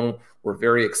 Fant, someone we're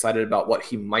very excited about what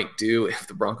he might do if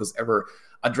the Broncos ever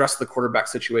address the quarterback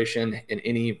situation in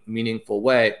any meaningful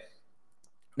way.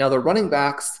 Now, the running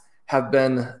backs have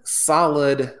been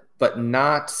solid, but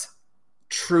not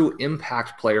true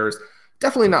impact players,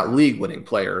 definitely not league-winning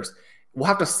players. We'll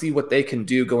have to see what they can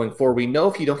do going forward. We know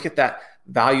if you don't get that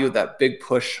value, that big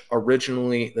push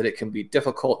originally, that it can be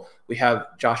difficult. We have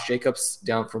Josh Jacobs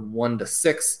down from 1 to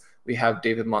 6. We have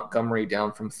David Montgomery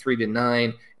down from 3 to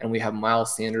 9. And we have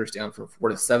Miles Sanders down from 4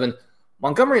 to 7.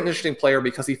 Montgomery, an interesting player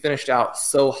because he finished out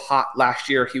so hot last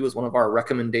year. He was one of our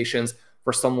recommendations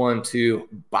for someone to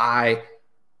buy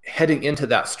heading into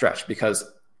that stretch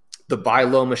because the buy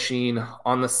low machine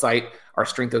on the site, our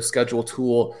strength of schedule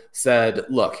tool, said,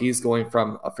 look, he's going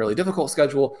from a fairly difficult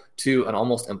schedule to an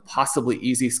almost impossibly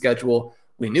easy schedule.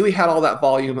 We knew he had all that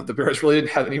volume. The Bears really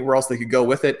didn't have anywhere else they could go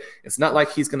with it. It's not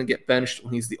like he's going to get benched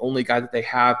when he's the only guy that they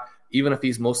have, even if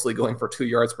he's mostly going for 2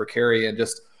 yards per carry and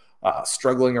just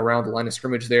struggling around the line of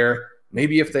scrimmage there.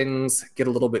 Maybe if things get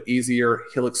a little bit easier,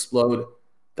 he'll explode.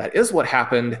 That is what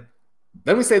happened.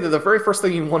 Then we say that the very first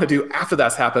thing you want to do after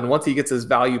that's happened, once he gets his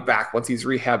value back, once he's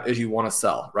rehabbed, is you want to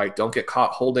sell, right? Don't get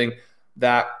caught holding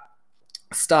that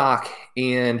stock.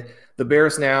 And the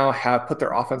Bears now have put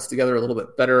their offense together a little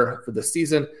bit better for the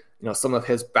season. Some of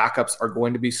his backups are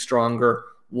going to be stronger.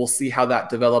 We'll see how that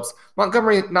develops.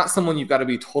 Montgomery, not someone you've got to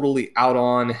be totally out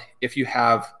on. If you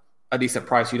have a decent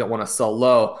price, you don't want to sell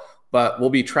low, but we'll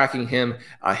be tracking him,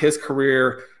 his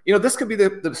career. This could be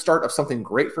the start of something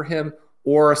great for him,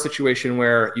 or a situation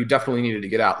where you definitely needed to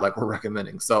get out like we're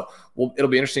recommending. So it'll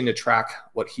be interesting to track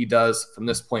what he does from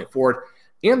this point forward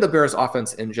and the Bears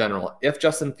offense in general. If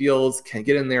Justin Fields can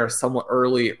get in there somewhat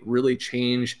early, really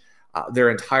change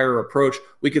their entire approach,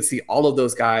 we could see all of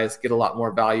those guys get a lot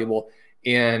more valuable.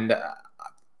 And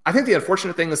I think the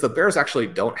unfortunate thing is the Bears actually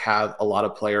don't have a lot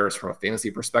of players from a fantasy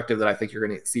perspective that I think you're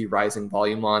going to see rising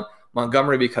volume on.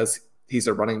 Montgomery, because he's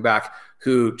a running back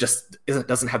who just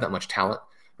doesn't have that much talent.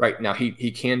 right now.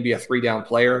 He can be a 3-down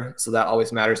player, so that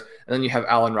always matters. And then you have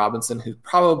Allen Robinson, who's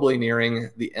probably nearing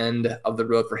the end of the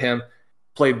road for him.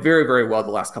 Played very, very well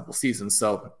the last couple seasons.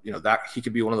 So, that he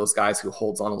could be one of those guys who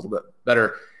holds on a little bit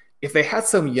better. If they had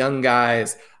some young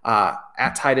guys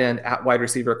at tight end, at wide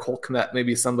receiver, Cole Kmet,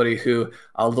 maybe somebody who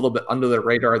a little bit under the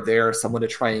radar there, someone to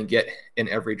try and get in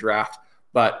every draft.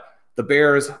 But the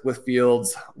Bears with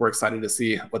Fields, we're excited to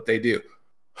see what they do.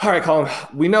 All right, Colin,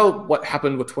 we know what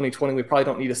happened with 2020. We probably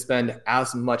don't need to spend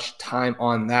as much time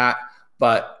on that.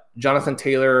 But Jonathan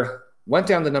Taylor went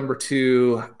down to number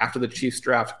 2 after the Chiefs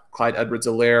draft Clyde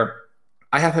Edwards-Helaire.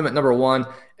 I have him at number 1,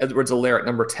 Edwards-Helaire at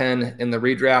number 10 in the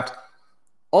redraft.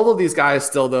 All of these guys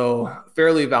still, though,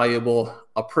 fairly valuable,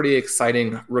 a pretty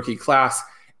exciting rookie class.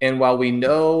 And while we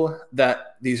know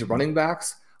that these running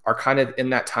backs are kind of in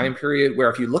that time period where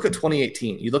if you look at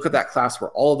 2018, you look at that class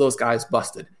where all of those guys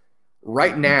busted,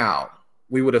 right now,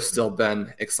 we would have still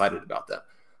been excited about them.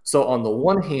 So on the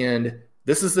one hand,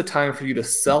 this is the time for you to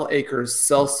sell Akers,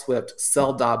 sell Swift,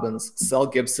 sell Dobbins, sell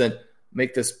Gibson,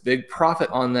 make this big profit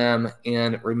on them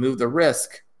and remove the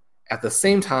risk. At the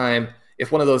same time,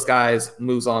 if one of those guys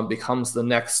moves on, becomes the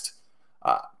next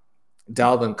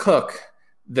Dalvin Cook,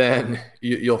 then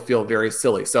you'll feel very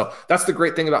silly. So that's the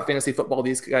great thing about fantasy football.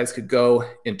 These guys could go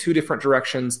in 2 different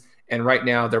directions, and right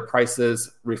now their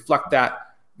prices reflect that.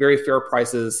 Very fair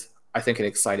prices. I think an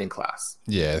exciting class.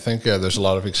 Yeah, I think there's a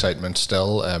lot of excitement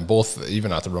still, both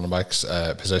even at the running backs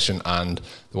position and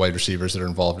the wide receivers that are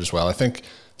involved as well. I think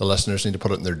the listeners need to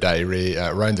put it in their diary.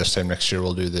 Around this time next year,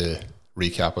 we'll do the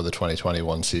recap of the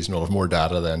 2021 season. We'll have more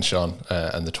data then, Sean,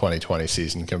 and the 2020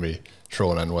 season can be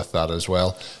thrown in with that as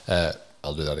well.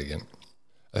 I'll do that again.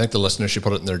 I think the listeners should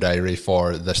put it in their diary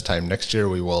for this time next year.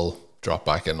 We will drop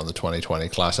back in on the 2020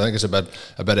 class. I think it's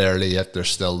a bit early yet. There's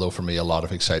still, though, for me, a lot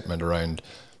of excitement around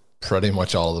pretty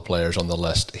much all of the players on the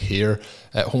list here.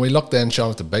 When we look then,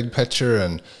 Sean, at the big picture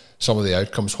and some of the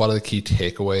outcomes, what are the key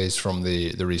takeaways from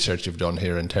the research you've done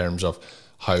here in terms of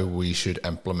how we should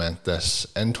implement this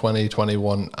in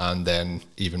 2021 and then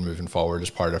even moving forward as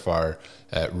part of our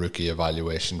rookie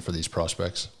evaluation for these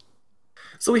prospects?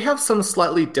 So we have some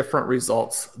slightly different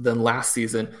results than last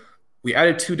season. We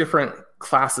added 2 different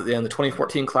classes at the end. The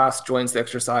 2014 class joins the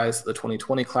exercise. The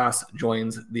 2020 class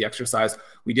joins the exercise.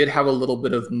 We did have a little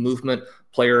bit of movement.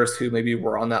 Players who maybe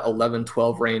were on that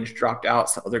 11-12 range dropped out.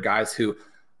 Some other guys who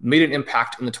made an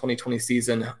impact in the 2020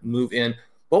 season move in.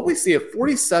 But we see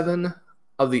 47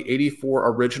 of the 84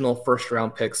 original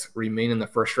first-round picks remain in the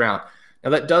first round. Now,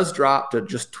 that does drop to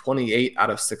just 28 out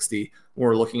of 60 when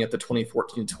we're looking at the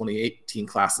 2014-2018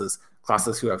 classes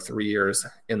who have 3 years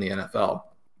in the NFL.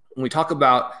 When we talk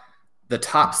about the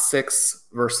top 6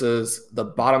 versus the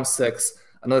bottom 6,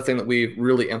 another thing that we've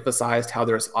really emphasized, how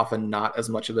there's often not as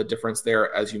much of a difference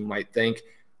there as you might think.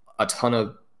 A ton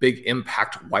of big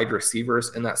impact wide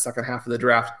receivers in that second half of the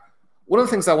draft. One of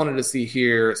the things I wanted to see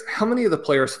here is how many of the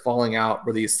players falling out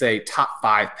were these, say, top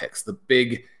 5 picks, the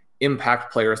big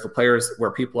impact players, the players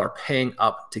where people are paying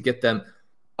up to get them.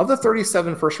 Of the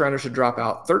 37 first rounders to drop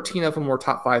out, 13 of them were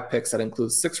top 5 picks. That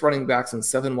includes 6 running backs and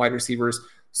 7 wide receivers.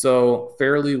 So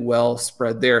fairly well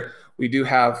spread there. We do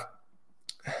have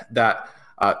that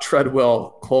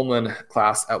Treadwell Coleman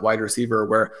class at wide receiver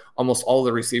where almost all of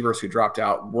the receivers who dropped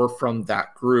out were from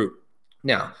that group.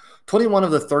 Now, 21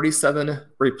 of the 37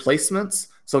 replacements,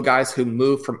 so guys who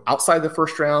moved from outside the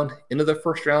first round into the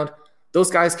first round,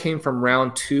 those guys came from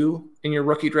round 2 in your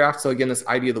rookie draft. So again, this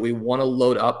idea that we want to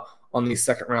load up on these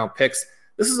second round picks.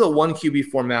 This is a 1 QB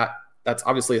format. That's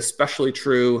obviously especially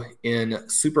true in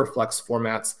super flex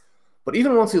formats. But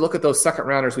even once we look at those second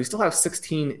rounders, we still have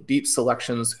 16 deep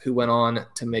selections who went on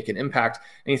to make an impact.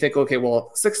 And you think, okay,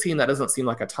 well, 16, that doesn't seem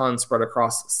like a ton spread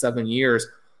across 7 years.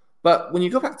 But when you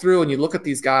go back through and you look at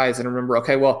these guys and remember,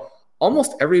 okay, well,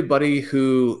 almost everybody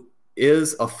who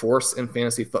is a force in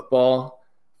fantasy football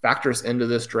factors into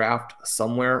this draft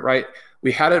somewhere, right?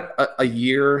 We had a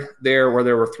year there where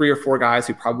there were 3 or 4 guys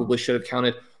who probably should have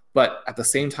counted. But at the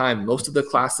same time, most of the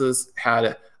classes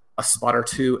had a spot or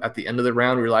 2 at the end of the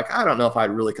round. We were like, I don't know if I'd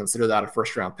really consider that a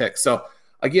first round pick. So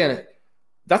again,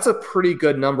 that's a pretty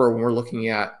good number when we're looking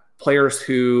at players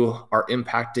who are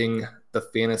impacting the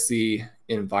fantasy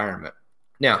environment.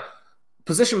 Now,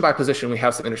 position by position, we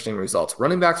have some interesting results.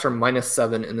 Running backs are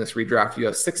 -7 in this redraft. You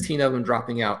have 16 of them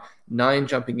dropping out, 9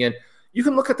 jumping in. You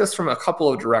can look at this from a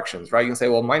couple of directions, right? You can say,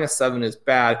 well, -7 is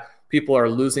bad. People are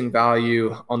losing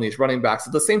value on these running backs.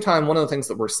 At the same time, one of the things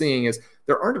that we're seeing is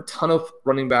there aren't a ton of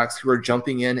running backs who are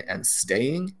jumping in and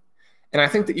staying. And I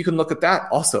think that you can look at that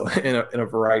also in a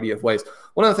variety of ways.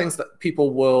 One of the things that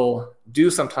people will do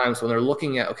sometimes when they're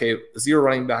looking at, okay, 0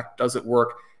 running back, does it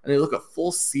work? and they look at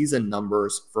full season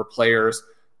numbers for players,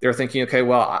 they're thinking, okay,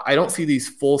 well, I don't see these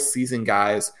full season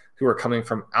guys who are coming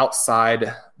from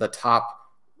outside the top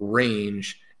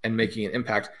range and making an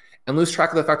impact, and lose track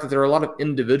of the fact that there are a lot of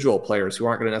individual players who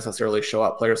aren't going to necessarily show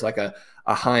up. Players like a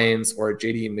Hines or a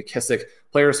J.D. McKissic,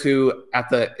 players who at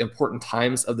the important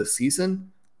times of the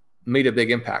season made a big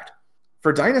impact.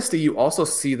 For Dynasty, you also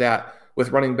see that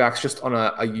with running backs just on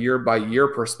a year-by-year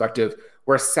perspective,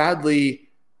 where sadly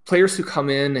players who come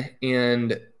in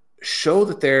and show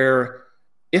that they're,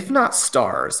 if not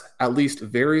stars, at least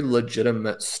very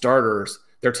legitimate starters,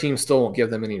 their team still won't give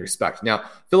them any respect. Now,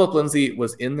 Philip Lindsay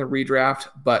was in the redraft,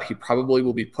 but he probably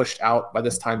will be pushed out by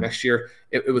this time next year.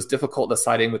 It was difficult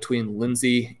deciding between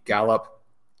Lindsay, Gallup,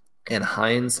 and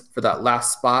Hines for that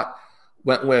last spot.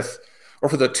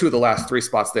 For the two of the last three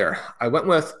spots there. I went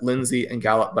with Lindsay and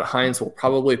Gallup, but Hines will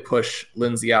probably push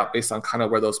Lindsay out based on kind of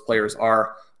where those players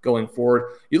are going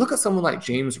forward. You look at someone like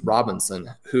James Robinson,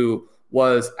 who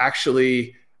was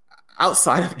actually,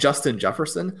 outside of Justin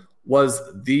Jefferson, was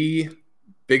the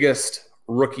biggest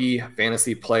rookie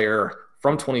fantasy player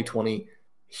from 2020.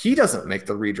 He doesn't make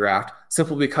the redraft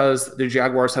simply because the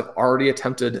Jaguars have already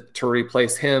attempted to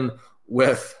replace him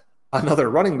with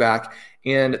another running back.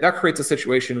 And that creates a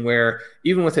situation where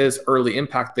even with his early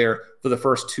impact there for the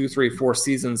first 2, 3, 4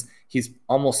 seasons, he's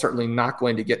almost certainly not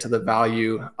going to get to the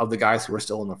value of the guys who are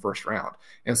still in the first round.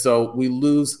 And so we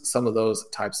lose some of those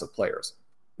types of players.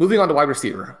 Moving on to wide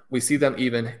receiver, we see them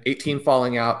even, 18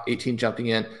 falling out, 18 jumping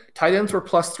in. Tight ends were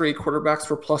 +3, quarterbacks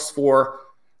were +4.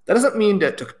 That doesn't mean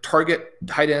to target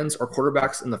tight ends or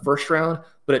quarterbacks in the first round,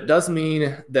 but it does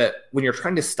mean that when you're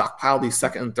trying to stockpile these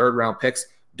second and third round picks,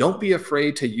 don't be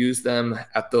afraid to use them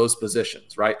at those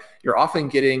positions, right? You're often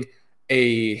getting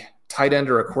a tight end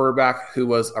or a quarterback who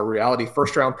was a reality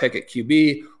first round pick at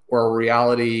QB or a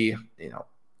reality,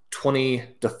 20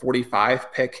 to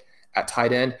 45 pick at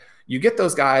tight end. You get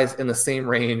those guys in the same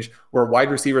range where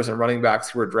wide receivers and running backs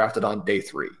who were drafted on day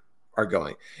 3 are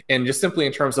going. And just simply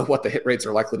in terms of what the hit rates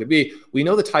are likely to be, we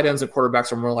know the tight ends and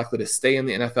quarterbacks are more likely to stay in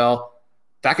the NFL.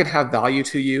 That can have value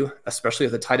to you, especially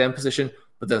at the tight end position.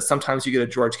 But then sometimes you get a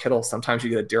George Kittle, sometimes you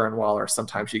get a Darren Waller,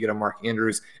 sometimes you get a Mark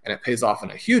Andrews, and it pays off in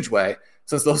a huge way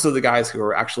since those are the guys who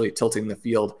are actually tilting the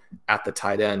field at the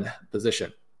tight end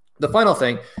position. The final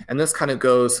thing, and this kind of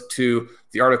goes to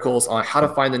the articles on how to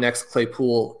find the next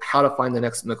Claypool, how to find the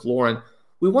next McLaurin.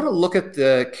 We want to look at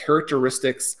the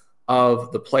characteristics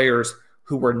of the players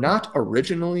who were not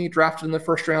originally drafted in the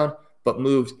first round, but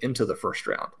moved into the first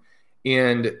round.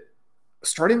 And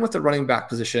starting with the running back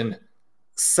position,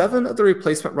 7 of the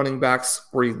replacement running backs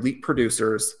were elite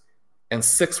producers and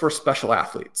 6 were special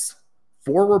athletes.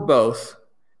 4 were both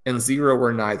and 0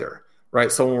 were neither,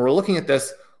 right? So when we're looking at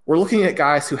this, we're looking at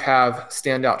guys who have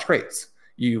standout traits.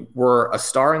 You were a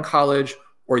star in college,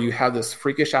 or you have this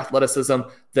freakish athleticism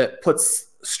that puts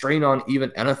strain on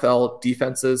even NFL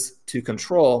defenses to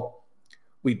control.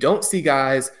 We don't see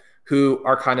guys who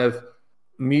are kind of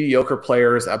mediocre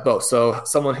players at both. So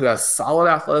someone who has solid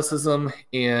athleticism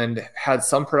and had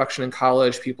some production in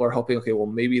college, people are hoping, okay, well,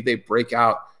 maybe they break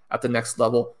out at the next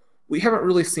level. We haven't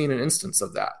really seen an instance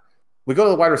of that. We go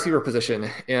to the wide receiver position,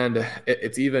 and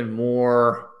it's even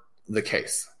more the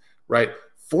case, right?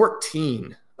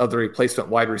 14 of the replacement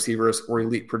wide receivers were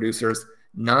elite producers.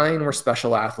 9 were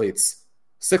special athletes.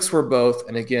 6 were both,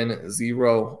 and again,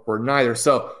 0 were neither.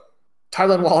 So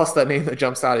Tylan Wallace, that name that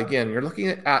jumps out again, you're looking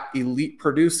at elite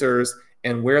producers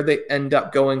and where they end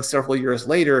up going several years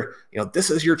later. This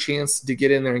is your chance to get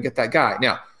in there and get that guy.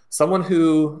 Now, someone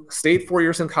who stayed 4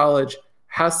 years in college,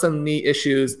 has some knee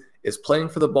issues, is playing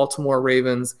for the Baltimore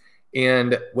Ravens,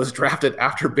 and was drafted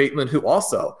after Bateman, who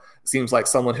also seems like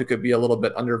someone who could be a little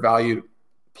bit undervalued.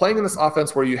 Playing in this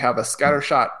offense where you have a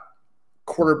scattershot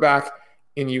quarterback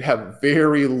and you have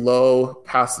very low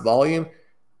pass volume,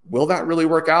 will that really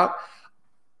work out?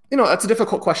 That's a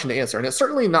difficult question to answer. And it's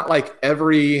certainly not like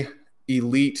every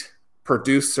elite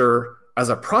producer as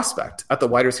a prospect at the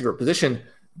wide receiver position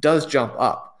does jump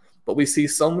up. But we see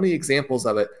so many examples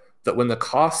of it that when the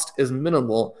cost is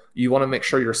minimal, you want to make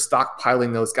sure you're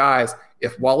stockpiling those guys.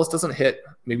 If Wallace doesn't hit,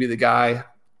 maybe the guy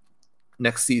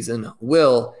next season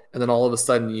will, and then all of a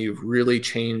sudden you've really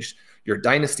changed your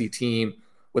dynasty team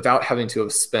without having to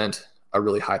have spent a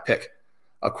really high pick.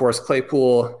 Of course,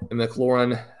 Claypool and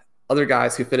McLaurin, other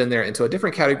guys who fit in there into a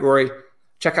different category.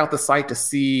 Check out the site to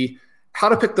see how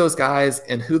to pick those guys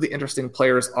and who the interesting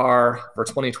players are for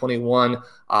 2021.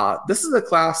 This is a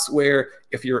class where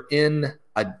if you're in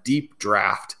a deep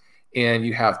draft and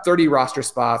you have 30 roster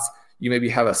spots, you maybe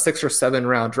have a 6 or 7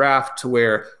 round draft to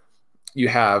where you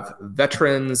have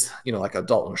veterans, like a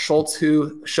Dalton Schultz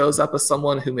who shows up as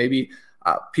someone who maybe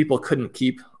people couldn't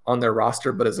keep on their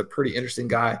roster, but is a pretty interesting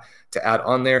guy to add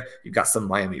on there. You've got some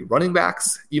Miami running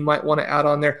backs you might want to add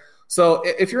on there. So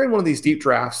if you're in one of these deep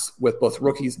drafts with both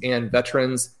rookies and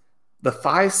veterans, the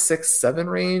 5, 6, 7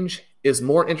 range is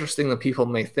more interesting than people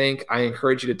may think. I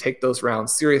encourage you to take those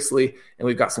rounds seriously, and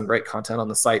we've got some great content on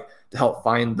the site to help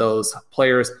find those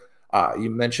players.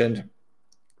 You mentioned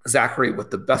Zachary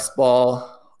with the Best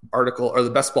Ball article, or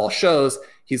the Best Ball shows.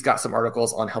 He's got some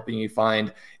articles on helping you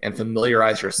find and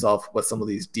familiarize yourself with some of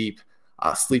these deep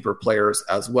sleeper players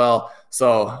as well.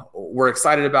 So we're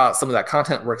excited about some of that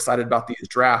content. We're excited about these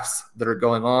drafts that are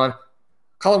going on.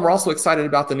 Colin, we're also excited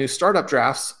about the new startup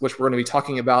drafts, which we're going to be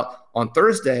talking about on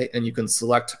Thursday, and you can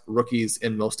select rookies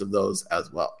in most of those as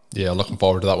well. Yeah, looking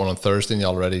forward to that one on Thursday, and you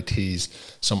already teased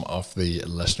some of the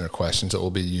listener questions that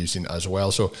we'll be using as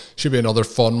well. So should be another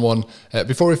fun one.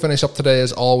 Before we finish up today,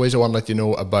 as always, I want to let you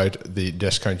know about the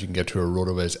discount you can get to a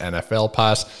RotoViz NFL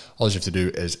Pass. All you have to do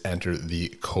is enter the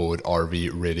code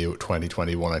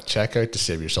RVRadio2021 at checkout to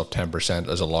save yourself 10%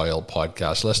 as a loyal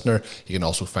podcast listener. You can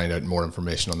also find out more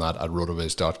information on that at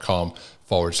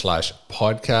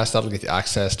rotoviz.com/podcast. That'll get you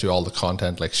access to all the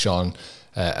content like Sean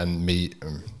and me.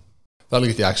 That'll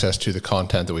get you access to the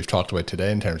content that we've talked about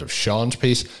today in terms of Sean's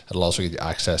piece. It'll also get you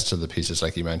access to the pieces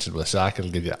like you mentioned with Zach.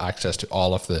 It'll give you access to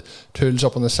all of the tools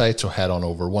up on the site, so head on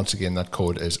over. Once again, that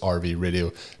code is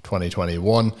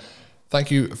RVRadio2021. Thank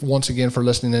you once again for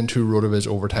listening in to RotoViz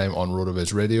Overtime on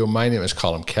RotoViz Radio. My name is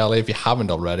Colin Kelly. If you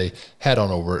haven't already, head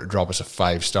on over, drop us a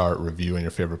 5-star review in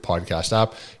your favorite podcast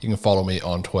app. You can follow me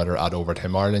on Twitter at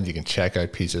Overtime Ireland. You can check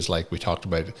out pieces like we talked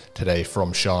about today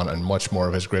from Sean and much more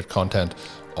of his great content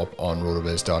up on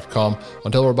rotoviz.com.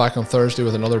 Until we're back on Thursday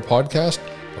with another podcast,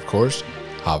 of course,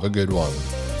 have a good one.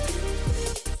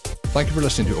 Thank you for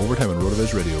listening to Overtime on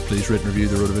RotoViz Radio. Please rate and review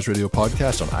the RotoViz Radio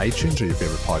podcast on iTunes or your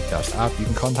favorite podcast app. You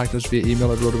can contact us via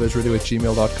email at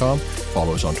rotovizradio@gmail.com.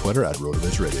 Follow us on Twitter at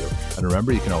RotoViz Radio. And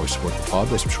remember, you can always support the pod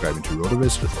by subscribing to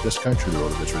RotoViz with a discount through the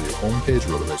RotoViz Radio homepage,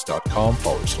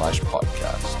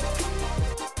 rotoviz.com/podcast.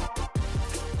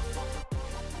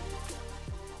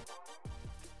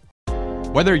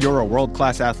 Whether you're a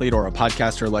world-class athlete or a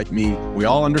podcaster like me, we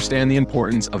all understand the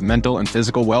importance of mental and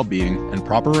physical well-being and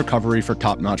proper recovery for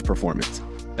top-notch performance.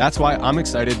 That's why I'm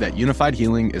excited that Unified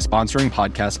Healing is sponsoring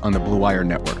podcasts on the Blue Wire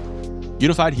Network.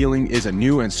 Unified Healing is a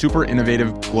new and super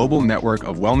innovative global network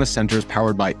of wellness centers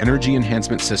powered by Energy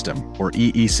Enhancement System, or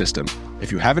EE System.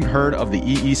 If you haven't heard of the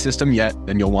EE System yet,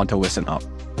 then you'll want to listen up.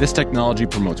 This technology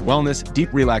promotes wellness,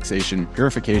 deep relaxation,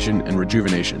 purification, and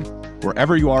rejuvenation.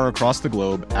 Wherever you are across the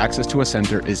globe, access to a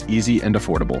center is easy and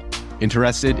affordable.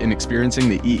 Interested in experiencing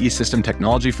the EE System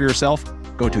technology for yourself?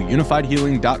 Go to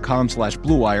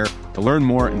unifiedhealing.com/bluewire to learn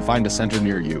more and find a center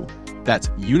near you.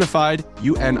 That's unified,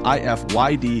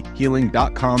 UNIFYD,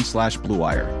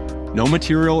 healing.com/bluewire. No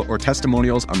material or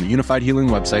testimonials on the Unified Healing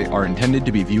website are intended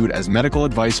to be viewed as medical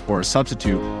advice or a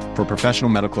substitute for professional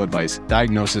medical advice,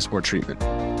 diagnosis, or treatment.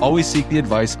 Always seek the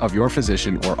advice of your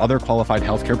physician or other qualified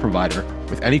healthcare provider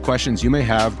with any questions you may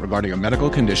have regarding a medical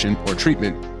condition or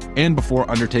treatment and before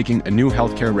undertaking a new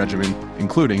healthcare regimen,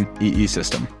 including EE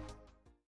System.